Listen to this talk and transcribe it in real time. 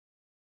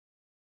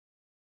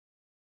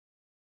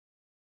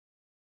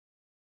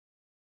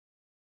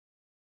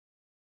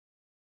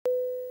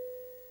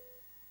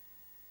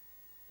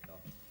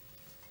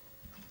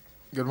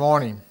Good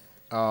morning.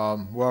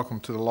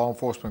 Welcome to the Law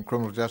Enforcement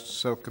Criminal Justice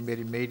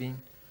Subcommittee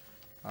meeting.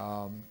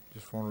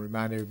 Just want to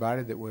remind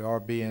everybody that we are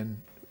being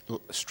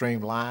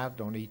streamed live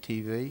on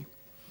ETV.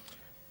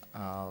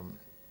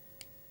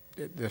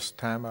 At this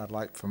time, I'd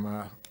like for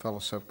my fellow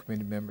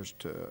subcommittee members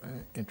to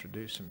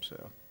introduce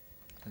themselves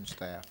and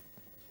staff.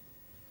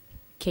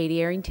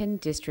 Katie Arrington,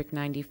 District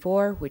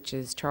 94, which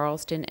is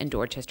Charleston and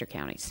Dorchester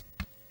counties.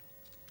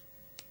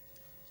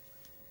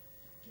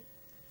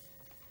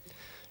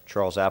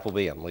 Charles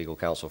Appleby, I'm legal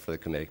counsel for the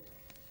committee.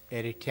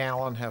 Eddie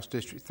Talon, House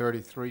District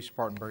 33,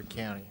 Spartanburg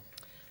County.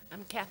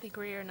 I'm Kathy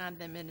Greer, and I'm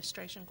the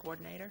administration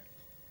coordinator.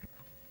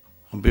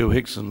 I'm Bill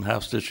Hickson,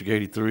 House District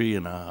 83,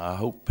 and I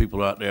hope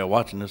people out there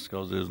watching this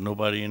because there's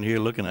nobody in here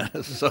looking at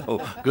us.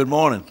 So, good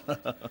morning.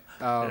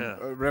 Yeah.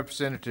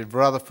 Representative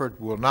Rutherford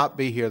will not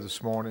be here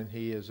this morning.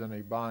 He is in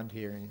a bond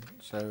hearing,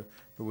 but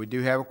we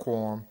do have a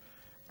quorum.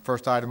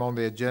 First item on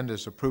the agenda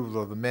is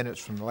approval of the minutes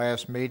from the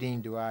last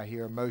meeting. Do I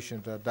hear a motion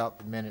to adopt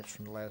the minutes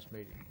from the last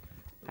meeting?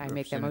 I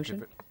make that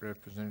motion.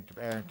 Representative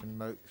Arrington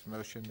makes a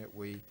motion that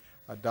we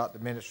adopt the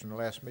minutes from the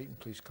last meeting.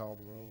 Please call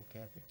the roll,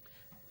 Kathy.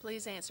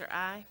 Please answer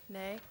aye,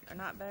 nay, or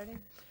not voting.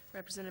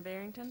 Representative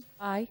Arrington?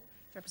 Aye.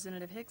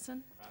 Representative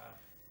Hickson? Aye.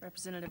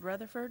 Representative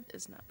Rutherford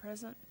is not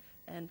present.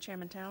 And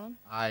Chairman Talon?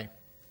 Aye.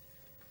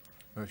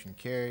 Motion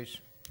carries.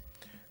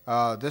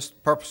 This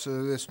purpose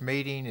of this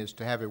meeting is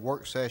to have a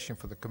work session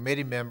for the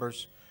committee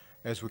members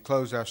as we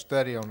close our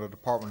study on the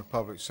Department of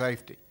Public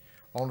Safety.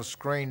 On the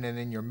screen and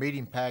in your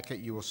meeting packet,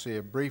 you will see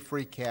a brief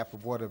recap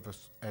of what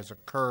has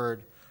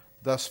occurred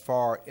thus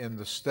far in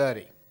the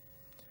study.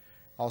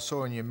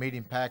 Also in your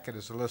meeting packet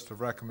is a list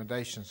of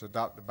recommendations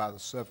adopted by the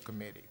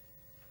subcommittee.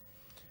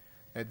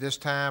 At this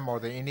time, are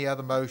there any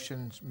other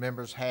motions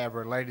members have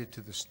related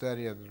to the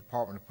study of the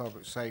Department of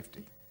Public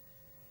Safety?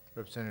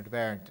 Representative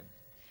Arrington.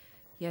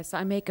 Yes,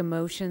 I make a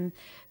motion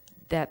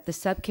that the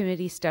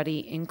subcommittee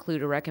study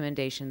include a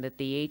recommendation that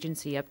the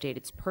agency update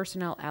its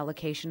personnel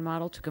allocation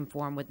model to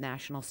conform with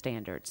national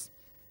standards.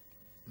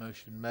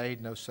 Motion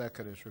made, no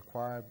second is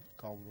required.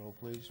 Call the roll,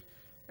 please.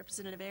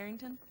 Representative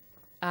Arrington?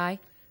 Aye.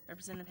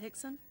 Representative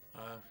Hickson?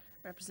 Aye.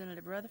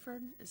 Representative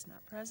Rutherford is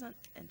not present.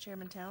 And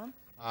Chairman Talon?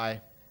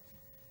 Aye.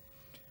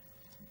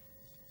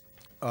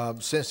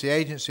 Since the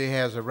agency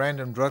has a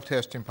random drug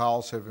testing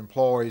policy of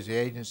employees, the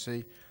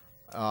agency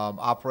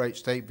operate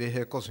state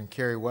vehicles and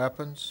carry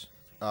weapons.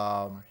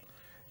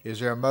 Is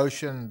there a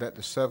motion that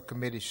the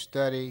subcommittee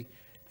study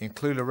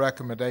include a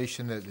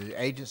recommendation that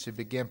the agency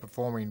begin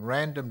performing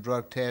random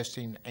drug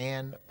testing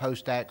and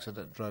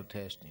post-accident drug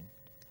testing?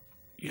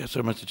 Yes,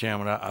 sir, Mr.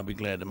 Chairman. I'll be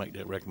glad to make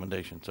that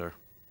recommendation, sir.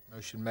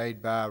 Motion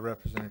made by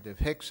Representative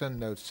Hickson.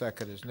 No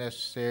second is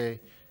necessary.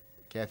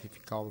 Kathy, if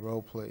you call the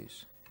roll,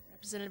 please.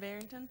 Representative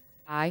Arrington?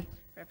 Aye.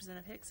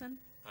 Representative Hickson?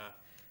 Aye.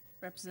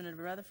 Representative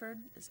Rutherford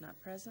is not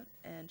present.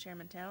 And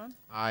Chairman Talon?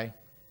 Aye.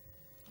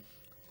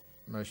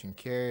 Motion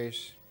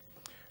carries.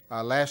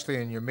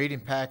 Lastly, in your meeting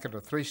packet are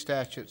 3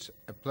 statutes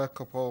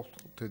applicable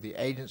to the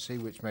agency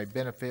which may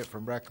benefit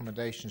from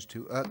recommendations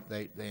to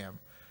update them.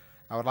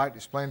 I would like to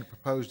explain the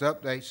proposed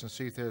updates and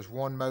see if there's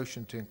one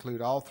motion to include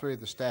all 3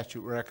 of the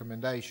statute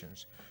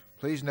recommendations.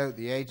 Please note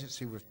the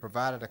agency was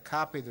provided a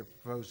copy of the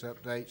proposed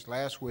updates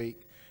last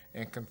week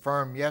and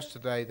confirmed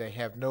yesterday they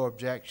have no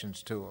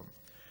objections to them.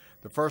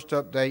 The first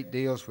update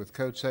deals with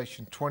Code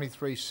Section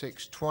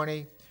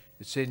 23620.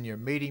 It's in your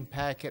meeting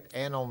packet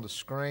and on the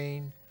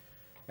screen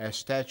as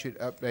statute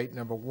update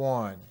number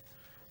 1.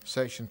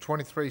 Section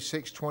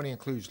 23620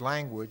 includes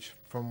language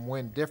from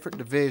when different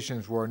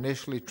divisions were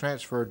initially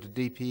transferred to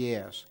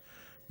DPS.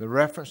 The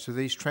reference to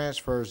these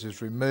transfers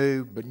is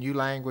removed, but new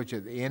language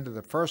at the end of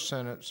the first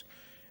sentence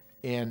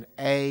in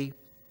A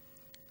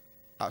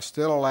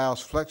still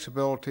allows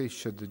flexibility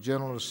should the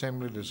General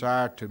Assembly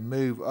desire to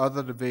move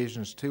other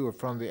divisions to or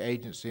from the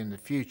agency in the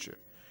future.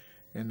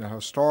 And the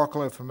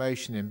historical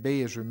information in B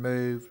is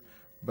removed,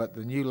 but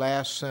the new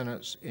last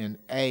sentence in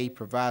A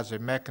provides a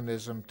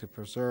mechanism to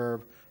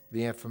preserve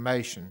the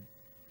information.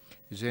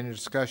 Is there any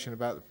discussion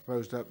about the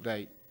proposed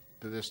update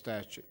to this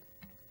statute?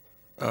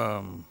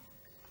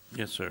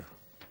 Yes, sir.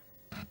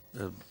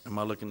 Am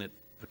I looking at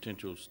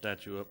potential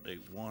statute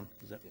update 1?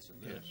 Is that? Yes, sir.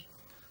 Yes.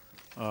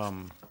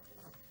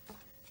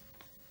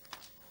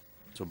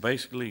 So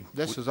basically,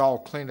 This is all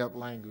cleanup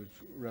language,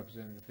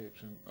 Representative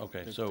Hickson.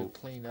 Okay, to so-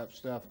 clean up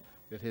stuff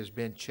that has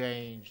been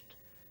changed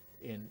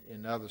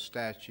in other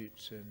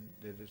statutes and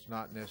that is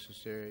not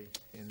necessary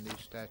in these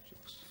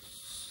statutes.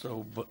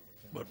 so but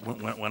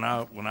when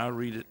I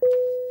read it,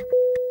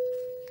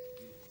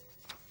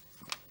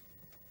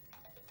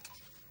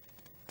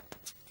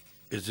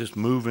 is this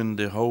moving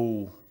the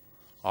whole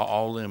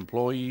all the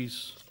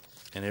employees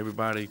and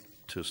everybody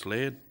to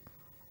SLED?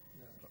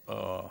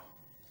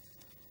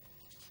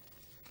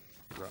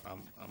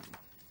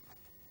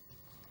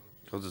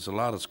 Because it's a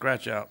lot of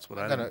scratch outs, but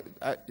I'm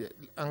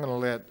gonna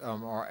let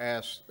or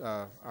ask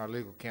our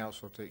legal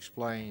counsel to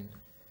explain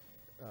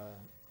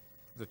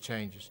the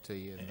changes to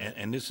you.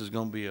 and this is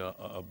going to be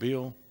a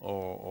bill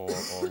or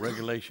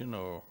regulation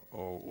or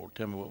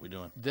tell me what we're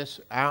doing.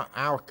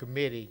 Our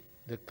committee,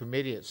 the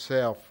committee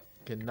itself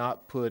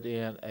cannot put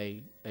in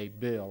a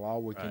bill.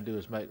 All we can Right. do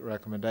is make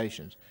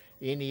recommendations.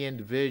 Any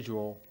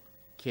individual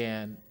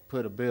can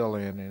put a bill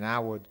in, and I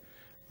would,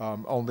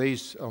 on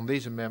these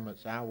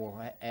amendments, I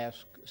will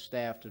ask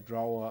staff to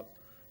draw up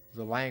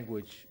the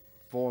language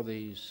for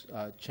these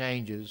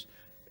changes,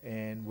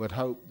 and would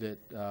hope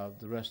that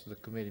the rest of the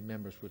committee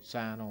members would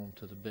sign on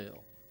to the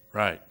bill.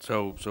 Right,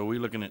 so we're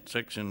looking at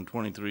section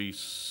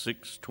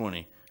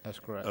 23-620 That's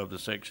correct. of the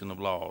section of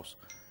laws.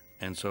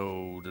 And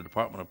so the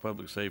Department of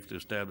Public Safety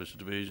established a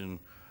division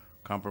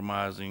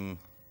comprising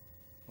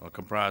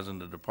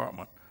the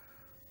department.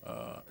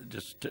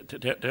 Just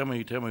tell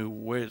me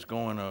where it's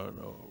going or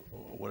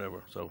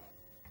whatever, so.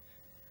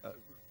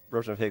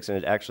 Representative Hickson,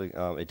 it actually,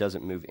 it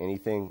doesn't move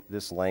anything.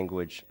 This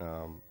language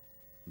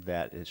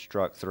that is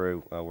struck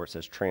through where it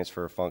says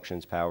transfer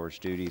functions, powers,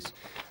 duties,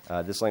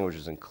 this language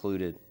is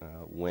included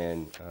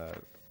when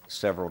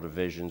several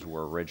divisions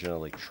were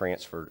originally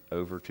transferred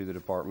over to the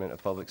Department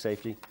of Public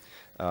Safety.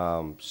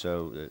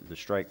 So the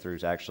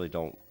strike-throughs actually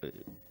don't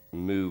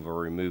move or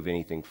remove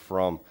anything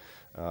from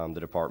the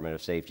Department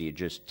of Safety. It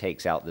just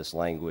takes out this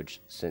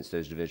language since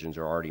those divisions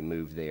are already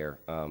moved there.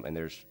 And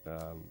there's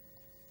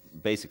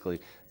basically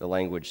the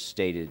language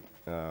stated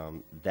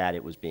that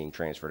it was being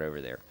transferred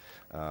over there.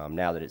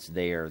 Now that it's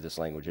there, this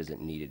language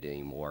isn't needed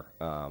anymore.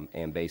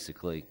 And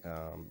basically,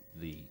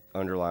 the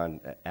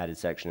underlined added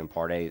section in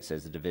Part A, it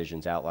says the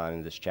divisions outlined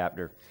in this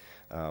chapter.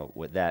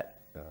 What that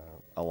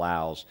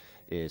allows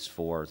is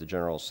for the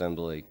General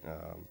Assembly,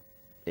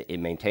 it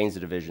maintains the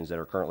divisions that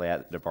are currently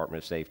at the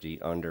Department of Safety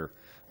under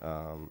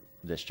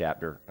this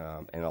chapter,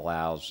 and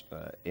allows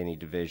any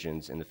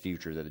divisions in the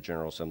future that the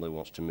General Assembly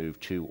wants to move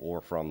to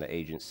or from the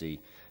agency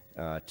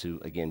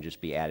to, again, just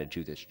be added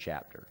to this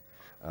chapter.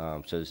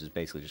 So this is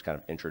basically just kind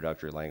of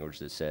introductory language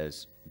that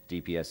says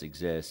DPS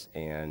exists,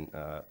 and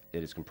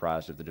it is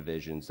comprised of the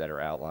divisions that are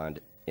outlined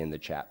in the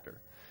chapter.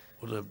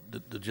 Well,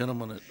 the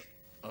gentleman that,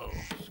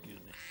 excuse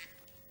me,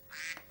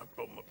 I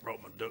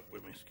brought my duck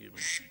with me, excuse me.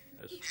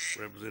 That's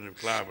Representative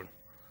Clyburn.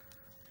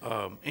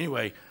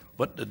 Anyway,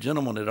 but the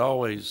gentleman that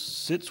always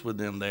sits with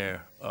them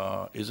there,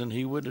 isn't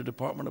he with the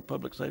Department of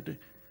Public Safety?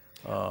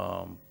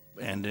 But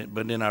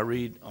then I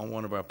read on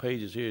one of our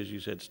pages here, as you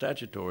said,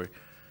 statutory,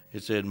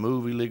 it said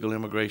move illegal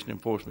immigration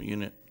enforcement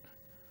unit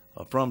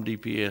from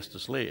DPS to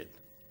SLED.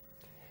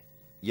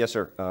 Yes,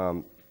 sir.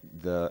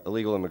 The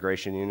illegal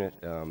immigration unit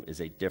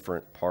is a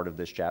different part of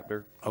this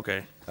chapter.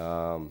 Okay.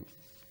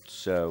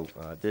 So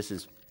this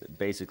is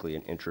basically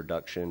an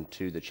introduction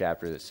to the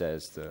chapter that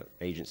says the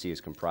agency is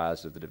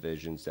comprised of the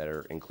divisions that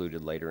are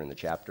included later in the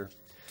chapter.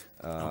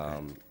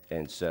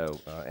 And so,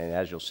 and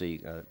as you'll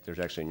see, there's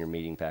actually in your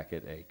meeting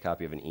packet a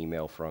copy of an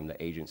email from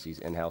the agency's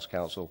in-house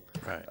counsel.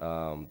 Right.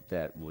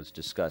 That was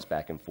discussed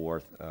back and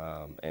forth,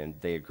 and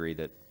they agree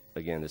that,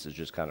 again, this is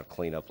just kind of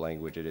cleanup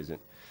language. It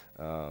isn't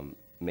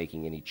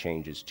making any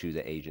changes to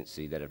the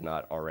agency that have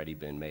not already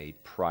been made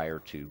prior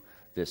to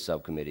this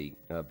subcommittee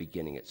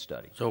beginning its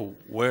study. So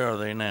where are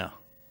they now?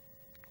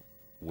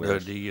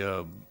 Where's-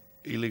 The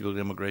illegal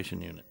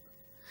immigration unit.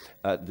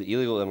 The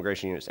illegal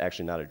immigration unit is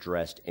actually not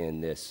addressed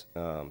in this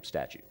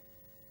statute.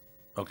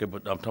 Okay,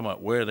 but I'm talking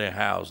about where they're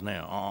housed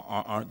now.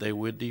 Aren't they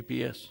with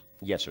DPS?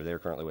 Yes, sir, they're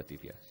currently with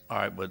DPS. All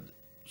right, but,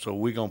 so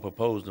we're gonna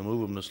propose to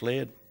move them to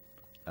SLED?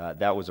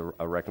 That was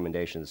a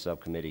recommendation the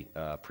subcommittee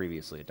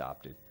previously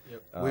adopted. We've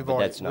but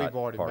already, that's not we've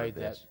already part of made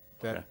this.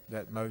 Okay.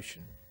 that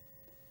motion.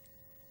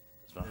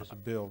 It's not- There's a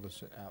bill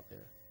that's out there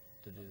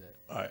to do that.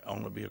 All right, I'm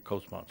gonna be a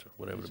co-sponsor,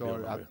 whatever the It's bill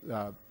already,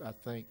 number is. I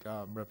think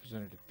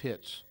Representative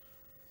Pitts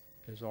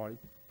has already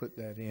put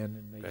that in,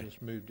 and they Okay.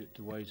 just moved it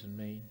to Ways and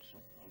Means.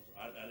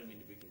 I didn't mean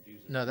to be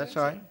confusing. No, that's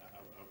all right.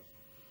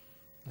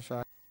 That's all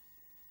right.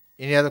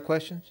 Any other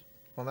questions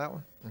on that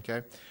one?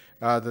 Okay.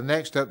 The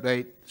next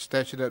update,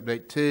 statute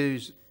update 2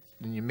 is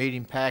in your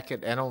meeting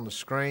packet and on the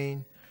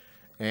screen.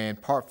 And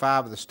Part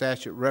 5 of the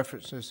statute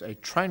references a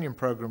training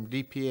program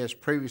DPS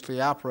previously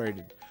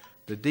operated.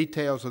 The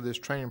details of this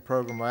training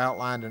program are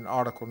outlined in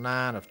Article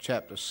 9 of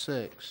Chapter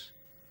 6.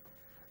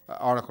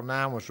 Article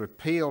 9 was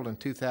repealed in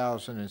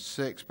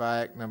 2006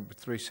 by Act Number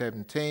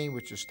 317,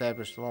 which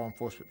established the Law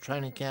Enforcement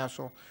Training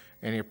Council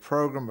and a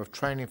program of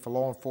training for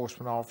law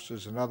enforcement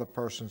officers and other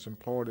persons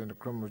employed in the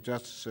criminal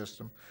justice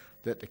system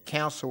that the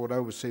council would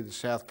oversee the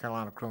South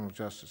Carolina Criminal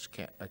Justice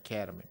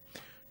Academy.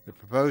 The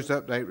proposed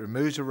update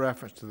removes a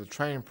reference to the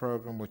training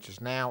program, which is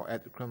now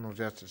at the Criminal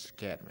Justice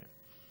Academy.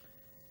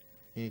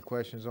 Any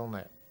questions on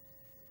that?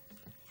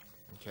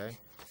 Okay.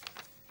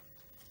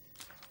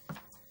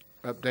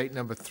 Update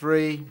number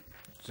 3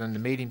 is in the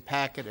meeting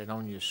packet and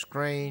on your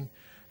screen.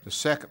 The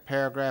second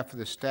paragraph of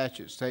the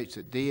statute states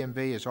that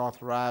DMV is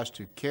authorized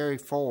to carry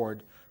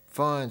forward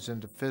funds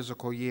into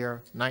fiscal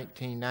year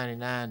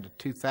 1999 to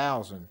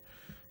 2000.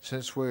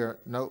 Since we're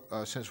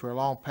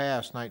long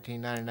past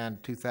 1999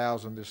 to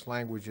 2000, this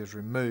language is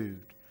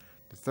removed.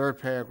 The third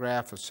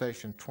paragraph of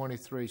section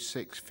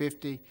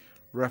 23-650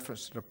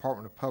 references the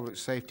Department of Public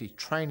Safety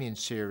training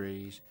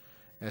series.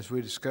 As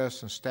we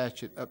discussed in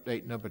statute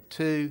update number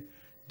 2,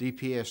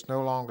 DPS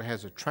no longer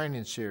has a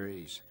training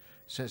series.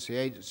 Since the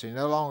agency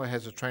no longer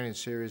has a training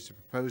series, the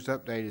proposed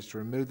update is to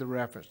remove the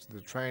reference to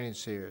the training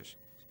series.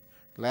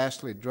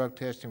 Lastly, drug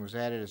testing was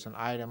added as an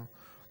item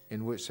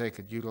in which they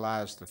could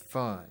utilize the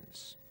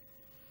funds.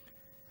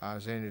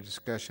 Is there any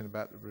discussion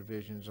about the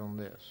revisions on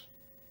this?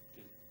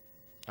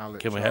 I'll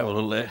let Can we have a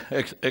Charles-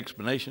 little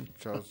explanation?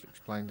 Charles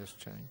explain this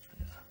change?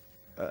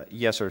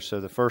 Yes, sir. So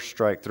the first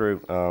strike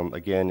through,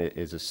 again,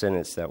 is a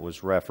sentence that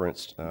was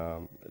referenced,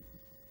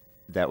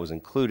 that was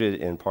included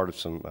in part of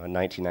some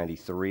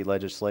 1993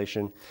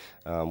 legislation,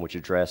 which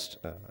addressed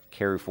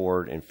carry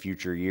forward in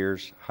future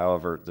years.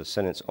 However, the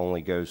sentence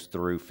only goes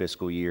through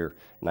fiscal year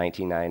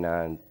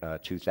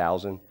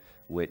 1999-2000,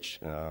 which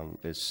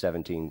is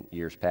 17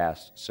 years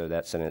past. So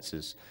that sentence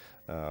is,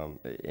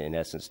 in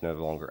essence, no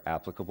longer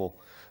applicable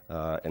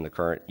in the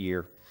current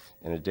year.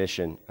 In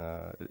addition,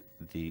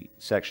 the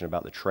section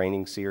about the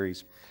training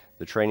series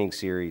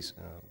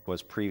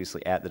was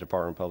previously at the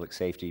Department of Public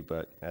Safety,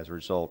 but as a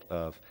result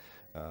of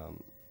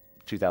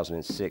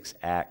 2006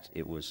 Act,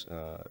 it was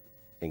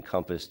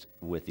encompassed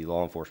with the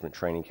Law Enforcement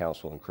Training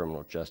Council and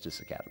Criminal Justice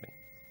Academy.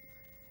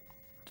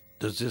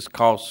 Does this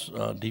cost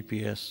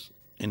DPS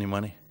any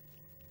money?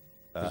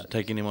 Does it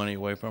take any money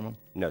away from them?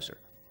 No, sir.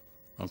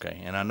 Okay,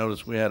 and I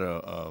noticed we had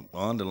a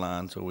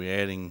underline, so we're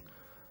adding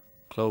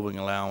clothing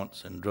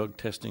allowance and drug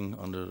testing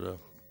under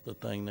the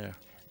thing there.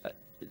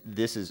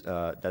 This is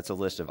that's a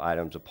list of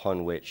items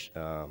upon which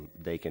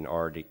they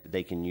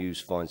can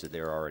use funds that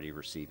they're already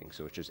receiving.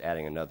 So it's just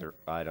adding another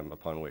item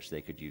upon which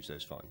they could use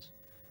those funds.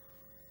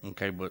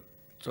 Okay, but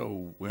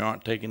so we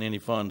aren't taking any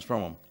funds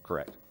from them,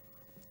 Correct.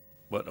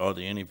 but are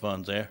there any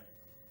funds there?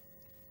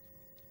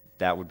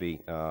 That would be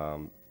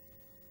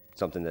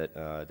something that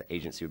the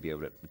agency would be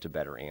able to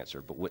better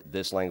answer. But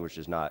this language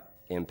does not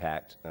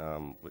impact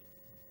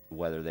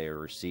whether they are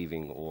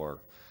receiving or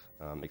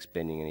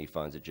expending any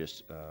funds. It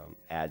just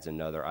adds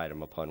another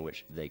item upon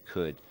which they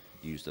could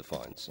use the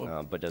funds,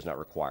 but does not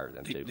require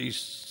them to.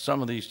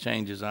 Some of these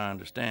changes I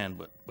understand,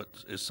 but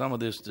is some of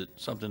this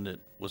something that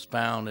was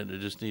found and there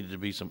just needed to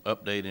be some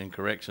update and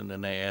correction,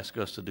 then they ask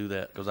us to do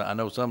that? Because I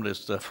know some of this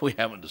stuff we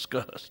haven't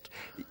discussed.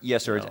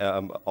 Yes, sir.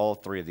 All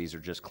three of these are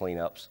just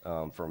cleanups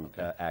from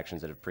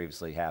actions that have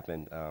previously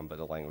happened, but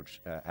the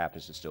language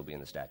happens to still be in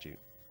the statute.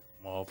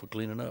 I'm all for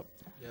cleaning up.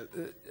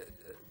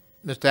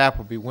 Mr.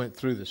 Appleby went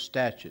through the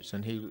statutes,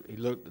 and he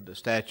looked at the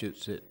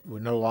statutes that were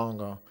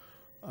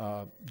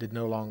did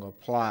no longer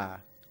apply,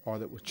 or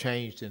that were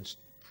changed in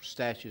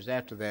statutes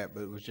after that,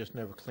 but it was just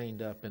never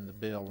cleaned up in the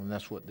bill, and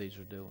that's what these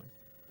are doing.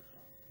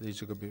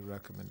 These are going to be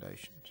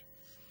recommendations.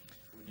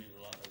 There's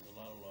a lot of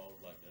laws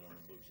like that on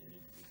the books that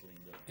need to be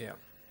cleaned up. Yeah.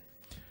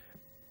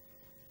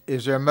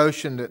 Is there a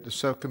motion that the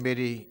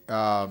subcommittee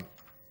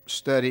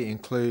study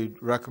include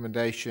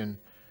recommendation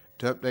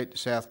to update the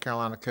South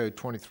Carolina Code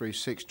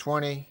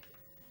 23620,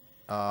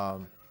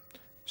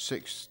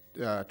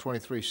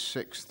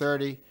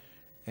 23630,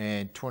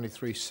 and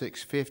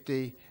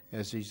 23650,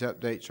 as these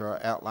updates are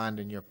outlined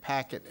in your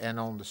packet and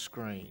on the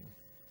screen?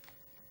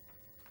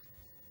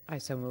 I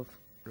so move.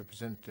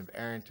 Representative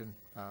Arrington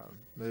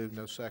moved.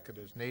 No second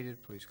is needed.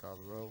 Please call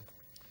the roll.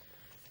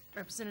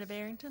 Representative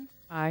Arrington?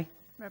 Aye.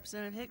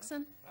 Representative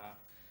Hickson? Aye.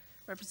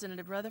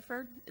 Representative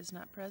Rutherford is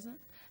not present.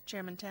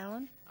 Chairman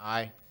Talon?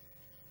 Aye.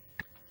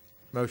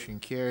 Motion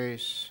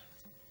carries.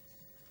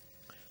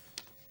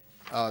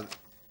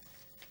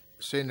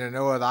 Seeing there are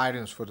no other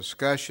items for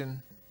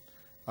discussion,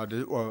 or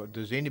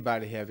does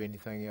anybody have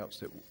anything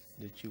else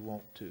that you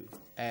want to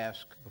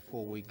ask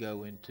before we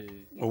go into?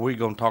 Are we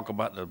going to talk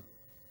about the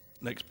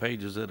next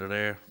pages that are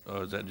there,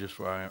 or is that just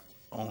for our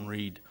own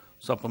read?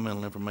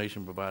 Supplemental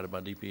information provided by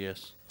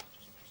DPS?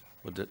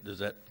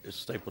 Is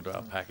stapled to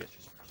our packet?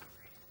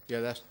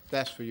 Yeah,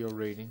 that's for your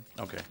reading,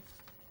 Okay.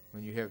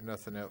 when you have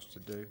nothing else to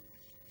do.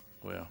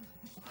 Well,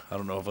 I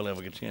don't know if I'll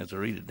ever get a chance to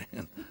read it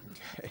then.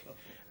 Okay.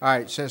 All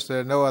right, since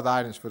there are no other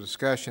items for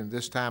discussion,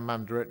 this time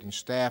I'm directing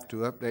staff to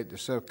update the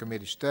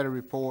subcommittee study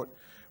report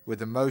with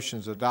the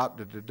motions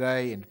adopted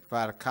today and to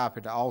provide a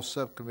copy to all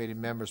subcommittee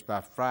members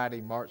by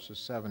Friday, March the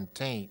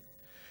 17th.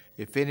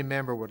 If any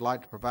member would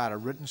like to provide a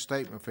written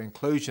statement for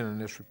inclusion in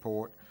this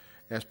report,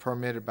 as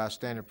permitted by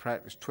Standard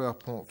Practice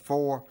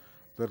 12.4,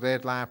 the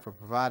deadline for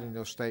providing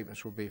those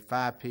statements will be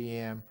 5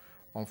 p.m.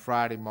 on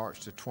Friday,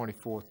 March the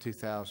 24th,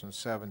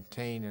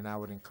 2017, and I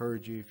would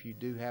encourage you, if you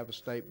do have a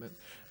statement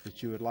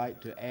that you would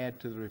like to add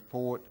to the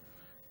report,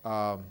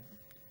 to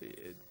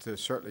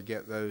certainly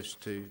get those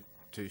to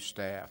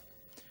staff.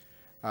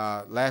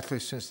 Lastly,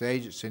 since the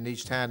agency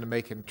needs time to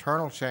make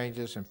internal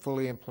changes and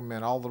fully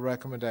implement all the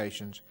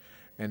recommendations,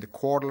 and the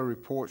quarterly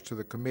reports to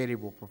the committee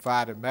will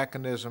provide a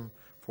mechanism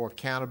for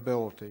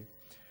accountability,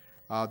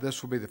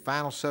 this will be the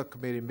final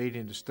subcommittee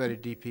meeting to study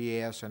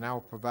DPS, and I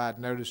will provide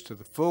notice to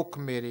the full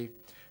committee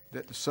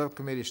that the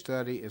subcommittee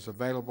study is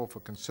available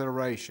for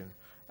consideration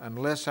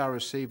unless I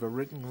receive a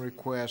written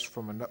request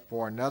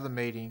for another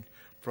meeting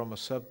from a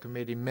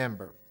subcommittee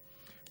member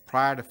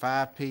prior to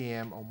 5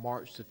 p.m. on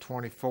March the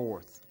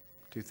 24th,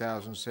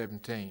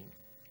 2017.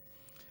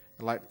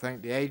 I'd like to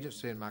thank the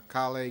agency and my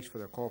colleagues for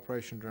their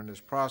cooperation during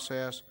this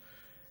process,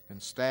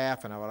 and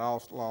staff, and I would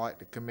also like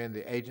to commend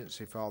the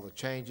agency for all the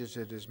changes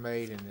it has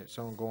made and its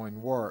ongoing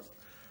work.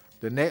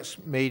 The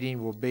next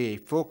meeting will be a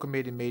full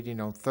committee meeting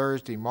on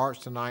Thursday,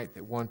 March the 9th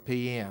at 1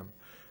 p.m.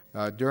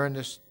 During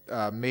this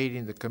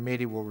meeting, the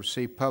committee will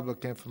receive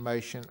public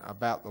information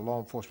about the Law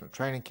Enforcement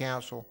Training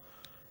Council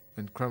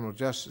and Criminal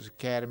Justice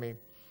Academy,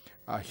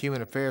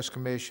 Human Affairs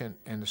Commission,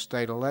 and the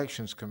State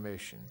Elections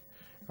Commission.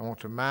 I want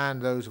to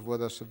remind those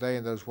with us today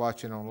and those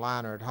watching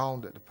online or at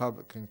home that the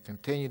public can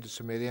continue to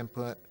submit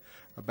input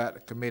about the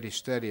committee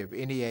study of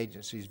any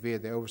agencies via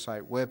the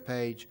Oversight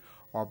webpage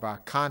or by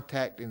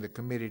contacting the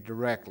committee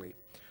directly.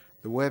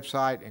 The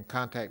website and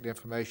contact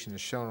information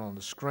is shown on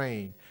the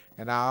screen.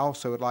 And I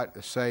also would like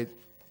to say,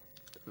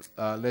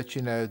 let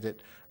you know that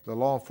the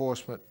Law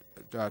Enforcement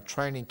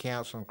Training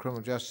Council and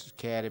Criminal Justice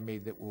Academy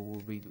that we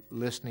will be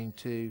listening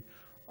to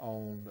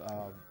on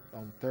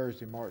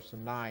Thursday, March the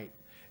 9th,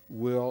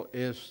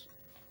 is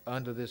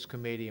under this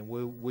committee, and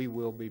we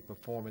will be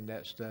performing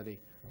that study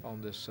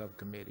on this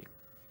subcommittee.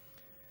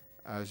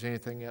 Is there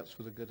anything else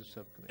for the good of the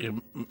subcommittee?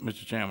 Yeah,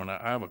 Mr. Chairman, I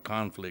have a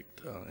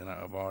conflict, and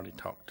I've already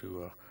talked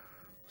to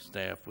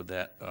staff with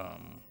that.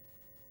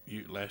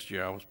 Last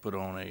year, I was put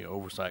on a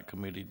oversight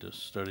committee to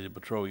study the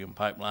petroleum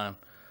pipeline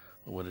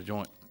with a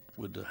joint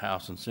with the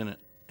House and Senate,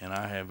 and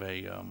I have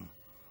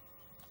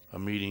a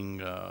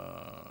meeting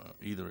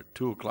either at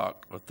 2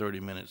 o'clock or 30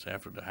 minutes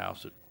after the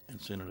House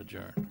and Senate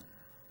adjourn.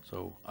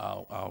 So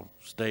I'll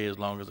stay as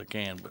long as I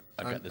can, but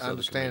I got this I other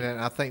understand committee. that,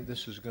 and I think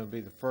this is going to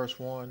be the first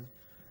one.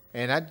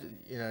 And I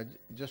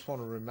just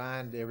want to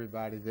remind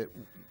everybody that,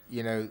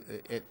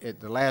 at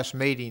the last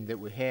meeting that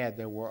we had,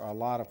 there were a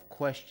lot of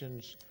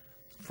questions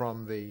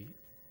from the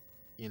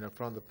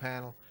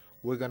panel.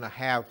 We're going to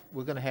have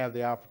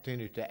the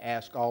opportunity to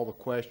ask all the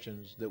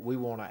questions that we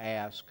want to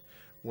ask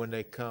when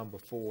they come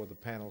before the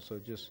panel. So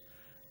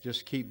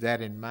just keep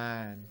that in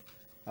mind,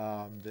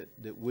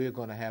 that we're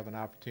going to have an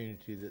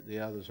opportunity that the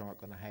others aren't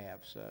going to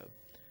have. So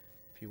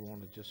if you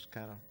want to just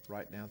kind of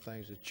write down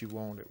things that you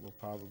want, it will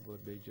probably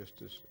be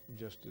just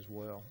as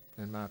well,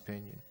 in my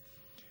opinion.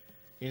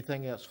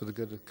 Anything else for the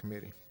good of the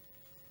committee?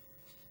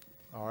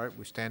 All right,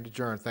 we stand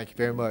adjourned. Thank you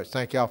very much.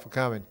 Thank you all for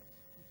coming.